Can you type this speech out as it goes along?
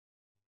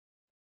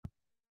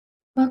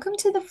Welcome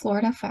to the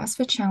Florida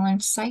FAFSA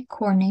Challenge Site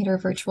Coordinator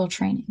Virtual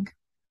Training.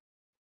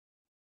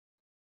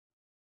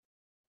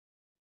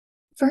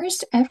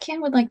 First,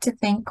 FCAN would like to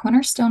thank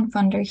Cornerstone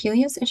funder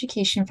Helios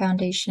Education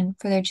Foundation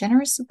for their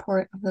generous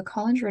support of the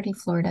College Ready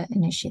Florida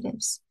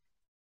initiatives.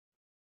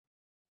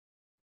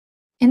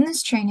 In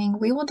this training,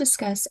 we will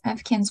discuss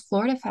FCAN's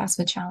Florida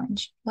FAFSA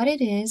Challenge, what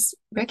it is,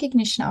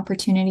 recognition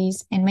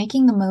opportunities, and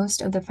making the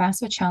most of the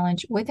FAFSA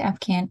Challenge with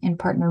FCAN and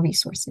partner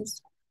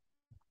resources.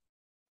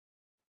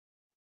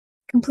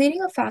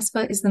 Completing a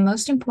FAFSA is the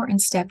most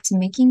important step to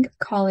making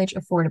college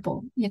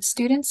affordable, yet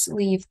students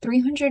leave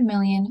 $300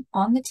 million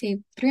on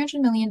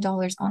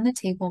the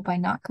table by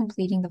not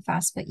completing the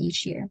FAFSA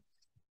each year,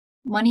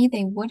 money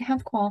they would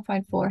have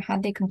qualified for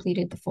had they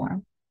completed the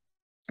form.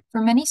 For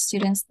many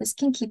students, this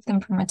can keep them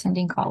from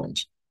attending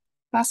college.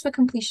 FAFSA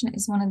completion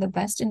is one of the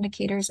best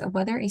indicators of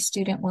whether a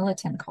student will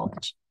attend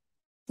college.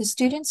 The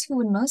students who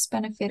would most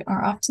benefit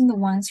are often the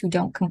ones who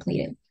don't complete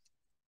it.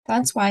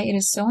 That's why it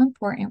is so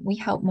important we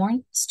help more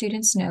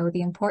students know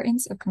the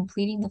importance of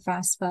completing the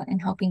FAFSA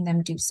and helping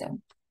them do so.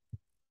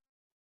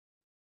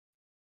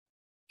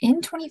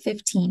 In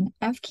 2015,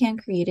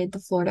 FCAN created the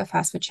Florida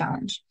FAFSA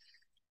Challenge.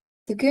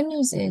 The good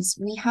news is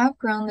we have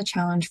grown the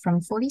challenge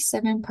from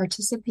 47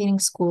 participating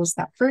schools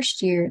that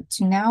first year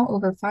to now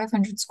over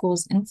 500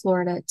 schools in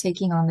Florida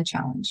taking on the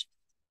challenge.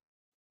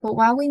 But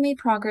while we made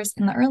progress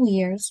in the early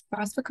years,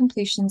 FAFSA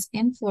completions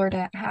in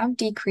Florida have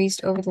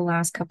decreased over the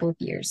last couple of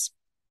years.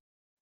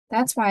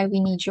 That's why we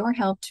need your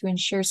help to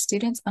ensure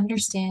students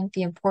understand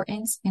the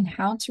importance and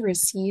how to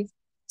receive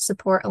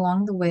support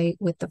along the way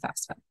with the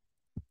FAFSA.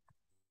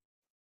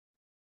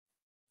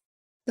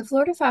 The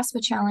Florida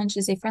FAFSA Challenge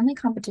is a friendly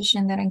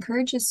competition that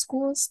encourages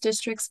schools,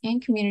 districts, and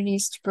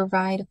communities to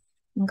provide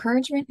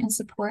encouragement and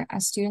support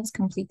as students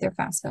complete their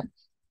FAFSA. The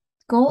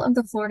goal of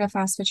the Florida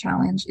FAFSA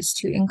Challenge is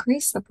to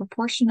increase the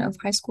proportion of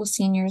high school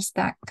seniors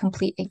that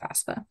complete a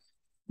FAFSA.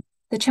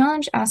 The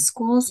challenge asks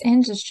schools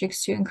and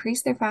districts to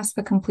increase their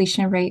FAFSA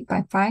completion rate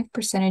by 5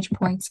 percentage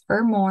points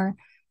or more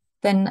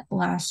than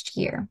last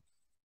year.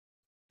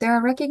 There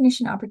are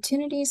recognition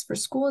opportunities for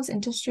schools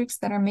and districts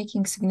that are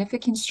making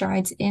significant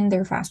strides in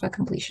their FAFSA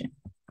completion.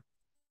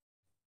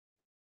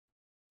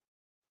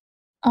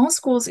 All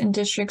schools and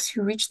districts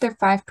who reach their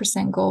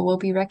 5% goal will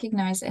be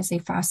recognized as a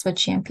FAFSA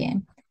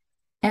champion.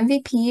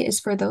 MVP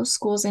is for those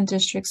schools and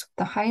districts with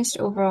the highest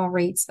overall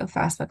rates of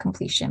FAFSA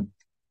completion.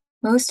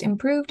 Most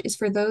improved is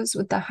for those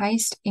with the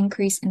highest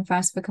increase in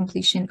FAFSA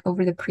completion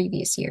over the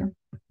previous year.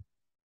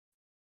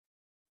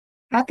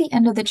 At the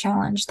end of the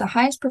challenge, the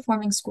highest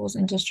performing schools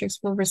and districts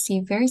will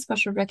receive very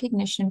special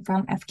recognition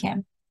from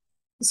FCAN.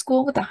 The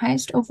school with the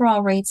highest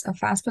overall rates of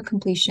FAFSA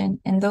completion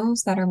and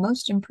those that are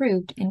most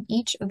improved in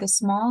each of the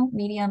small,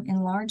 medium,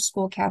 and large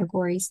school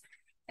categories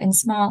and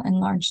small and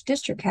large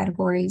district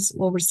categories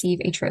will receive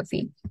a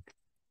trophy.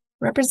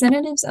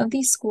 Representatives of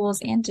these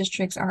schools and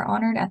districts are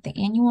honored at the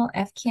annual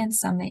FCAN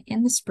Summit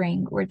in the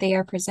spring, where they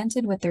are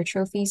presented with their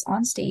trophies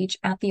on stage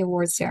at the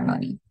awards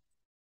ceremony.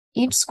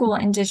 Each school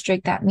and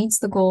district that meets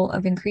the goal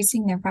of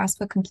increasing their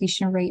FAFSA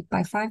completion rate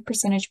by 5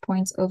 percentage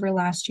points over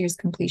last year's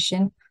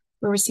completion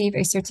will receive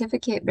a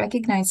certificate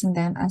recognizing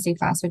them as a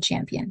FAFSA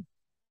champion.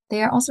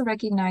 They are also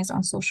recognized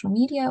on social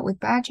media with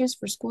badges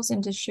for schools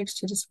and districts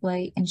to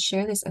display and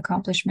share this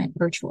accomplishment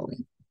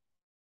virtually.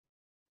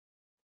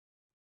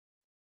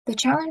 The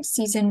challenge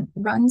season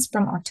runs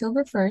from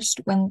October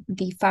 1st, when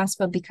the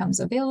FAFSA becomes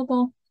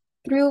available,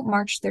 through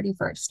March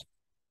 31st.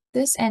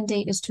 This end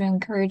date is to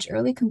encourage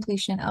early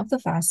completion of the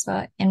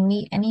FAFSA and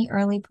meet any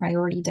early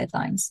priority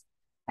deadlines.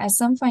 As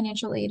some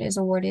financial aid is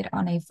awarded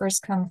on a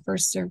first-come,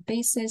 first-served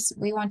basis,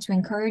 we want to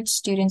encourage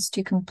students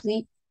to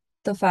complete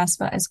the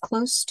FAFSA as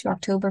close to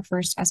October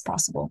 1st as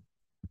possible.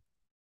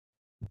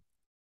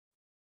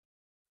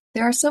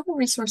 There are several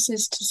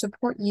resources to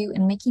support you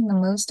in making the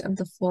most of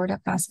the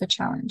Florida FAFSA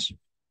Challenge.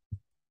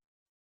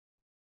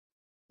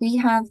 We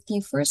have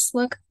the First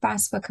Look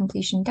FAFSA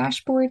Completion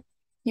Dashboard.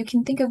 You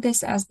can think of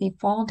this as the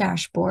fall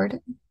dashboard.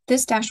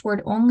 This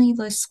dashboard only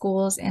lists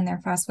schools and their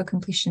FAFSA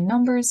completion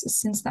numbers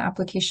since the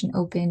application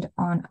opened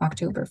on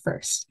October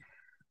 1st.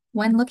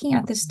 When looking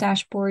at this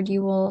dashboard,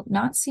 you will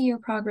not see your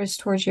progress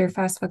towards your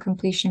FAFSA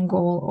completion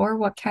goal or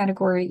what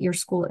category your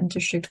school and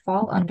district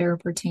fall under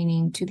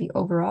pertaining to the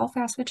overall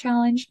FAFSA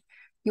challenge.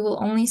 You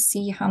will only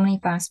see how many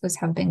FAFSAs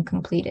have been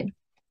completed.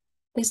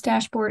 This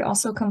dashboard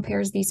also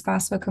compares these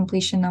FAFSA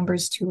completion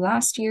numbers to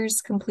last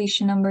year's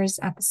completion numbers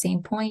at the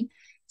same point,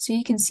 so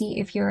you can see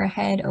if you're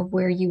ahead of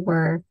where you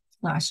were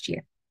last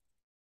year.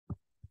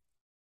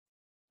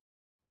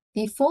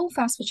 The full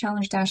FAFSA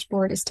Challenge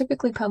dashboard is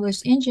typically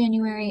published in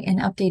January and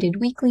updated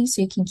weekly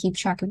so you can keep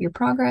track of your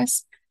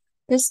progress.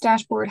 This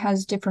dashboard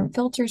has different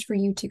filters for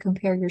you to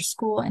compare your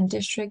school and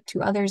district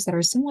to others that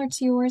are similar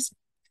to yours.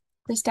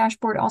 This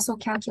dashboard also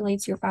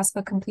calculates your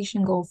FAFSA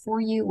completion goal for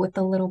you with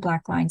the little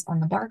black lines on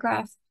the bar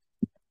graph.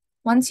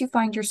 Once you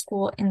find your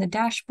school in the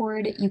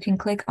dashboard, you can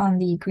click on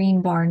the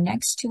green bar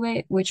next to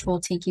it, which will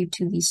take you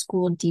to the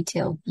school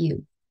detailed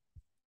view.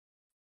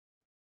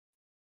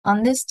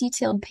 On this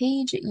detailed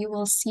page, you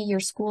will see your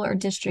school or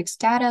district's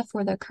data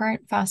for the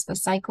current FAFSA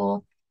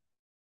cycle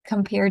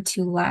compared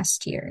to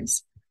last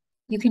year's.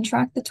 You can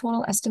track the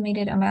total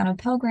estimated amount of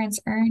Pell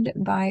Grants earned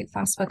by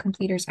FAFSA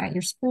completers at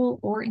your school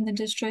or in the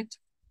district.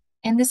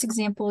 In this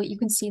example, you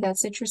can see that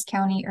Citrus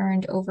County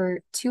earned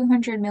over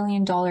 $200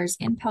 million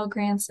in Pell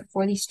Grants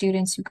for the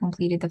students who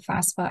completed the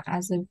FAFSA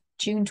as of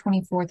June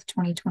 24th,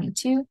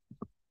 2022.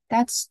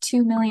 That's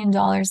 $2 million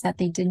that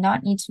they did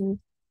not need to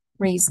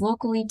raise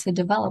locally to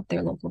develop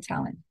their local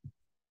talent.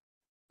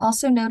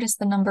 Also notice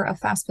the number of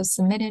FAFSAs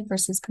submitted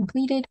versus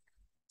completed.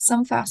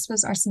 Some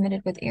FAFSAs are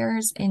submitted with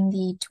errors in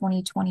the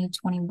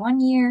 2020-21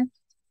 year.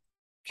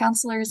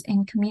 Counselors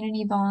and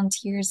community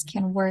volunteers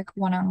can work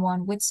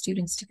one-on-one with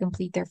students to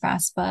complete their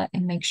FAFSA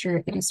and make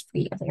sure it is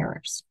free of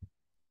errors.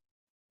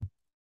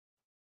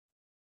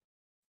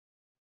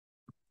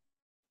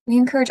 We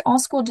encourage all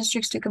school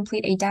districts to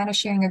complete a data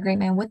sharing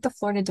agreement with the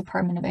Florida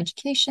Department of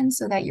Education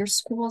so that your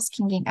schools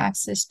can gain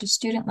access to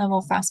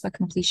student-level FAFSA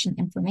completion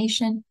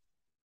information.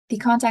 The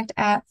contact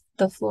at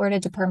the Florida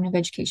Department of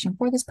Education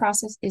for this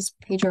process is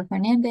Pedro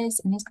Hernandez,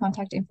 and his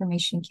contact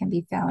information can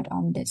be found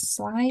on this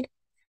slide.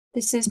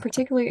 This is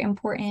particularly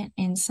important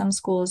in some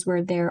schools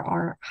where there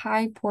are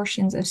high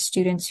portions of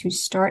students who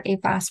start a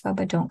FAFSA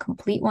but don't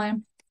complete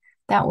one.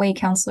 That way,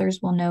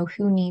 counselors will know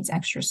who needs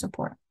extra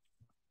support.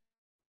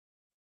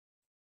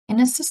 In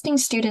assisting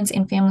students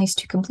and families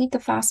to complete the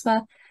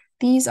FAFSA,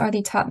 these are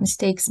the top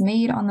mistakes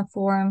made on the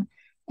form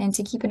and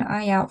to keep an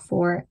eye out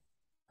for,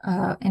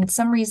 and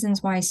some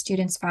reasons why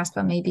students'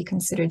 FAFSA may be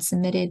considered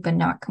submitted but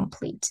not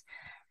complete.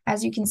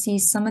 As you can see,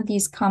 some of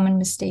these common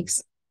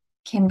mistakes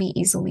can be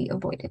easily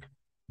avoided.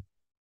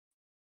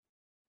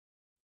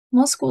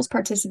 Most schools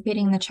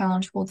participating in the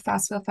challenge hold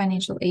FAFSA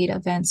financial aid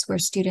events where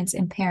students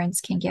and parents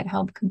can get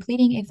help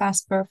completing a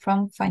FAFSA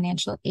from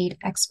financial aid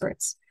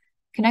experts.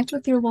 Connect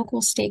with your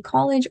local state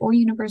college or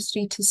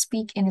university to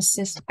speak and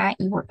assist at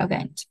your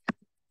event.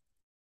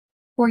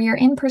 For your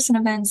in-person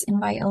events,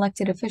 invite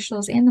elected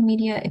officials and the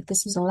media if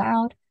this is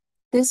allowed.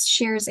 This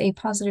shares a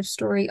positive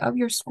story of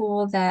your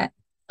school that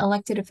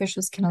elected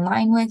officials can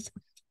align with,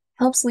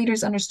 helps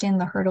leaders understand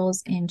the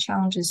hurdles and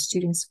challenges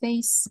students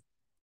face,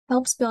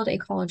 helps build a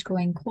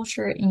college-going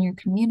culture in your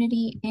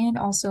community, and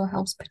also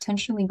helps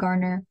potentially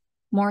garner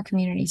more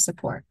community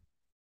support.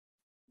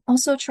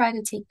 Also, try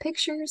to take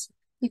pictures.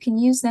 You can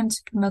use them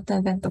to promote the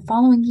event the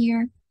following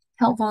year,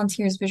 help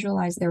volunteers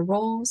visualize their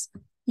roles,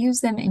 use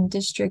them in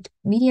district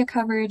media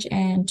coverage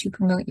and to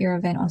promote your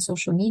event on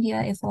social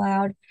media if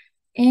allowed,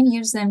 and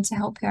use them to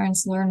help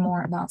parents learn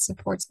more about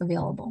supports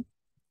available.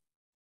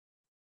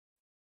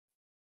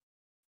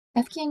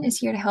 FCAN is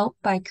here to help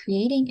by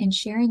creating and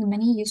sharing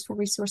many useful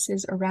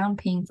resources around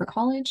paying for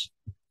college.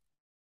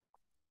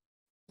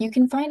 You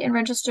can find and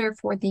register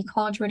for the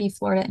College Ready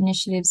Florida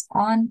initiatives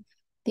on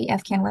the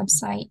FCAN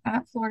website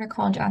at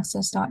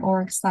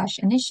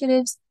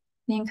floridacollegeaccess.org/initiatives.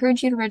 We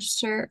encourage you to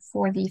register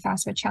for the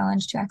FAFSA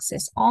Challenge to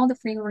access all the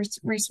free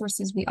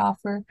resources we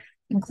offer,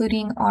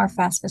 including our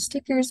FAFSA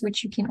stickers,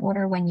 which you can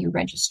order when you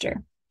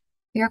register.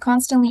 We are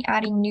constantly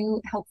adding new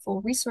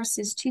helpful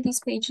resources to these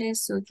pages,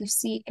 so if you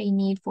see a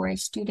need for a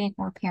student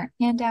or parent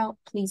handout,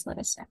 please let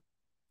us know.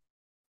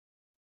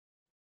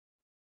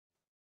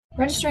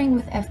 Registering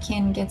with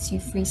FCAN gets you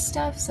free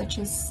stuff such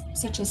as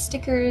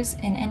stickers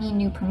and any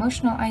new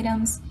promotional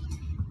items.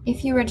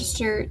 If you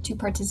register to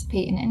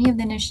participate in any of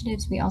the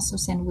initiatives, we also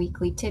send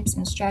weekly tips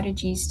and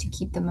strategies to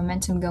keep the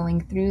momentum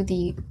going through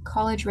the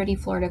College Ready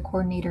Florida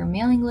Coordinator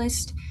mailing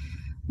list.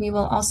 We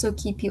will also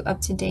keep you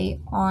up to date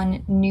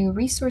on new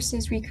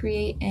resources we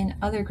create and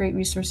other great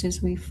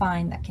resources we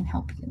find that can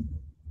help you.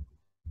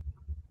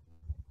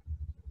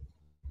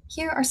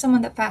 Here are some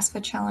of the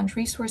FAFSA Challenge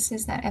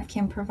resources that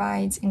FCAN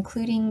provides,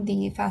 including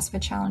the FAFSA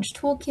Challenge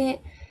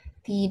Toolkit,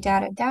 the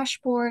data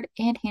dashboard,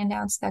 and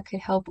handouts that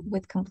could help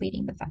with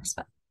completing the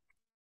FAFSA.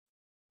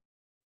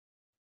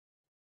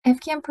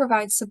 FCAN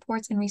provides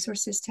supports and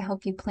resources to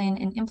help you plan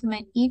and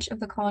implement each of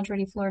the College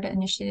Ready Florida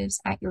initiatives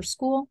at your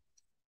school.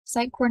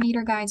 Site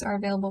coordinator guides are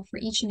available for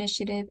each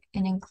initiative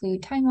and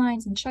include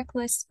timelines and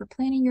checklists for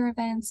planning your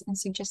events and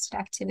suggested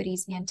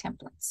activities and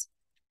templates.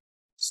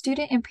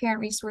 Student and parent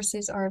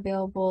resources are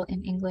available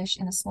in English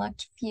and a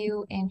select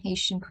few in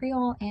Haitian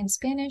Creole and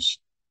Spanish.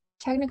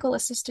 Technical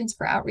assistance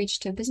for outreach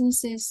to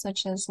businesses,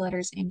 such as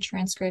letters and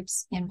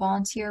transcripts, and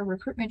volunteer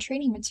recruitment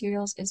training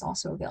materials is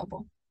also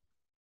available.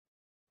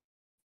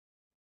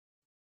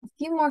 A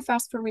few more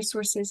FAFSA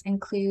resources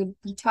include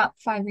the top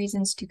 5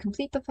 reasons to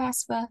complete the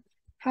FAFSA,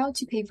 how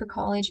to pay for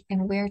college,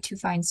 and where to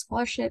find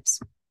scholarships.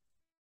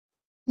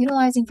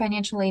 Utilizing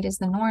financial aid is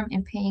the norm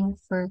in paying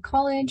for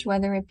college,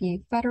 whether it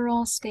be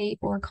federal, state,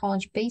 or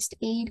college-based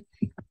aid.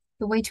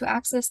 The way to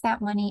access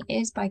that money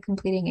is by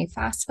completing a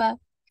FAFSA.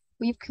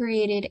 We've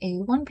created a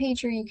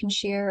one-pager you can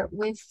share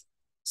with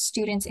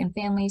students and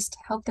families to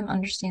help them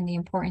understand the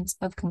importance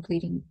of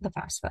completing the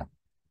FAFSA.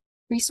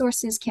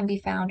 Resources can be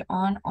found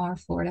on our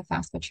Florida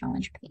FAFSA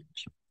Challenge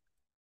page.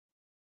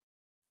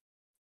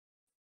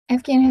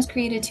 FCAN has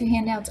created 2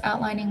 handouts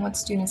outlining what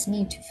students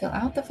need to fill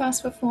out the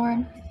FAFSA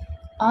form.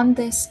 On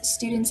this,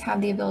 students have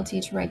the ability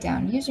to write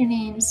down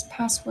usernames,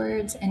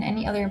 passwords, and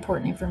any other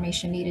important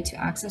information needed to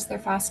access their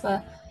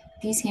FAFSA.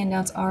 These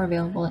handouts are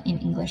available in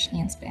English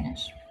and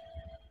Spanish.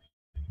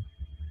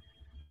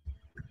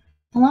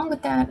 Along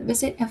with that,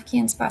 visit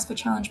FKN's FAFSA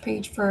Challenge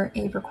page for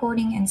a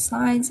recording and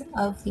slides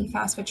of the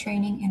FAFSA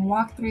training and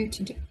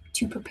walkthrough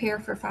to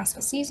prepare for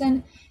FAFSA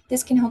season.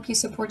 This can help you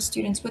support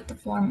students with the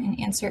form and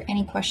answer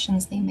any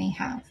questions they may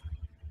have.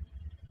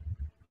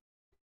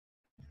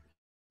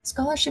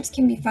 Scholarships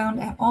can be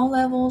found at all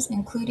levels,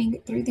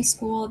 including through the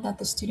school that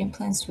the student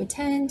plans to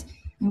attend,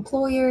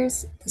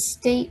 employers, the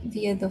state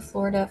via the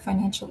Florida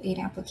financial aid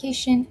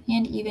application,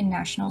 and even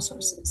national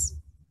sources.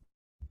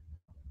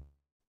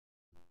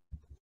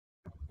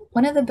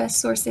 One of the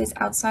best sources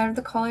outside of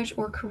the college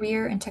or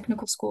career and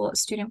technical school a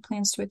student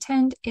plans to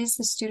attend is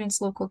the student's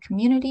local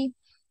community.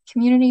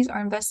 Communities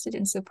are invested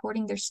in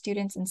supporting their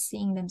students and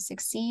seeing them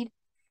succeed.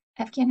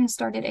 FCAN has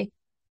started a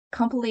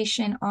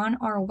compilation on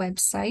our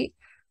website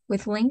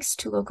with links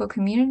to local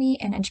community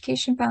and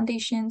education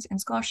foundations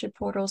and scholarship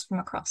portals from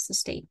across the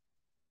state.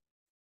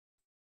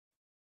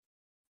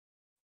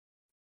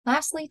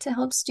 Lastly, to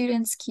help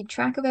students keep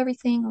track of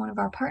everything, one of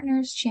our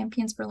partners,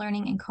 Champions for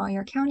Learning in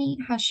Collier County,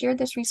 has shared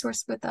this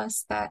resource with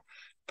us that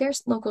their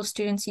local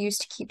students use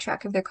to keep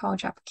track of their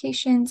college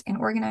applications and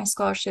organize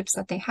scholarships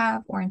that they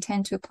have or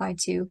intend to apply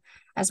to,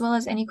 as well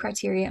as any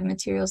criteria and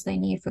materials they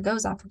need for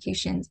those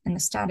applications and the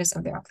status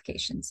of their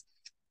applications.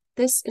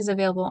 This is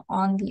available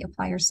on the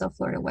Apply Yourself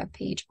Florida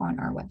webpage on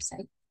our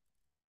website.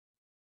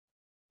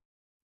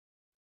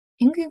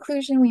 In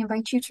conclusion, we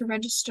invite you to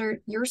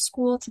register your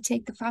school to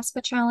take the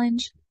FAFSA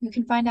challenge. You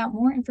can find out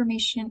more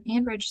information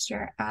and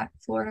register at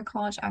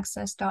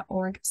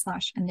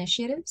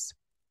floridacollegeaccess.org/initiatives.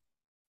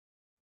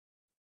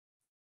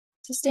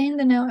 To stay in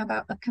the know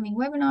about upcoming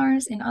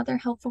webinars and other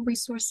helpful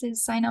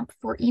resources, sign up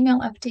for email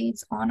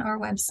updates on our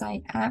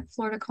website at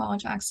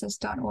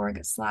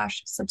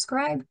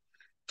floridacollegeaccess.org/subscribe.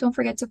 Don't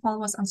forget to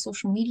follow us on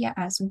social media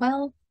as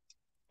well.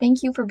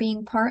 Thank you for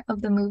being part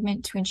of the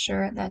movement to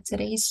ensure that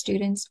today's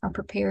students are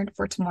prepared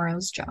for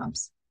tomorrow's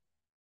jobs.